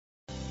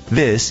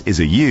This is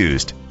a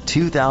used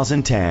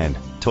 2010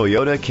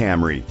 Toyota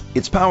Camry.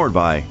 It's powered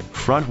by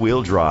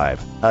front-wheel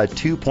drive, a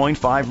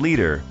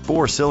 2.5-liter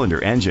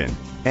 4-cylinder engine,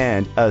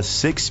 and a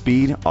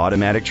 6-speed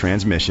automatic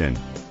transmission.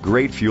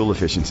 Great fuel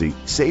efficiency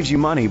saves you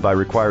money by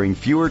requiring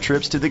fewer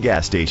trips to the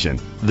gas station.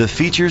 The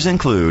features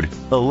include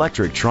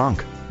electric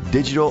trunk,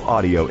 digital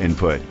audio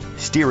input,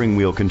 steering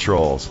wheel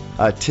controls,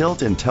 a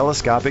tilt and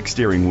telescopic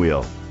steering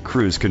wheel,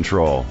 cruise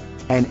control,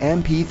 an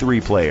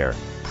MP3 player,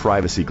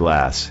 privacy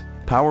glass,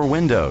 power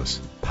windows,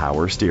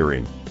 power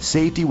steering.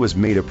 Safety was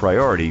made a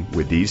priority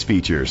with these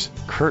features: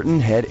 curtain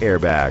head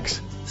airbags,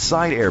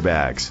 side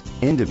airbags,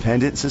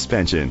 independent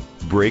suspension,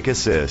 brake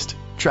assist,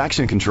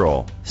 traction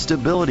control,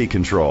 stability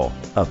control,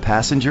 a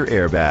passenger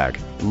airbag,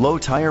 low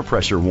tire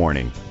pressure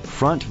warning,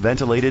 front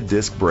ventilated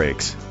disc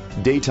brakes,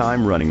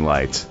 daytime running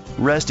lights.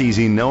 Rest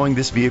easy knowing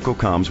this vehicle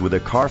comes with a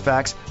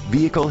Carfax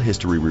Vehicle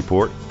History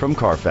Report from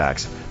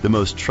Carfax, the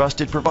most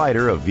trusted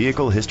provider of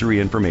vehicle history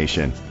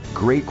information.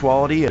 Great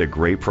quality at a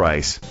great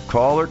price.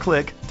 Call or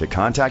click to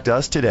contact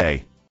us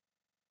today.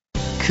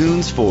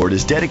 Koons Ford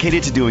is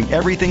dedicated to doing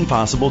everything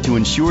possible to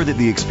ensure that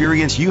the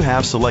experience you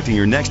have selecting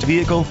your next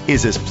vehicle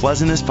is as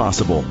pleasant as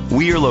possible.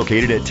 We are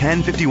located at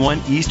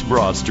 1051 East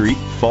Broad Street,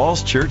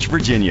 Falls Church,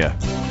 Virginia.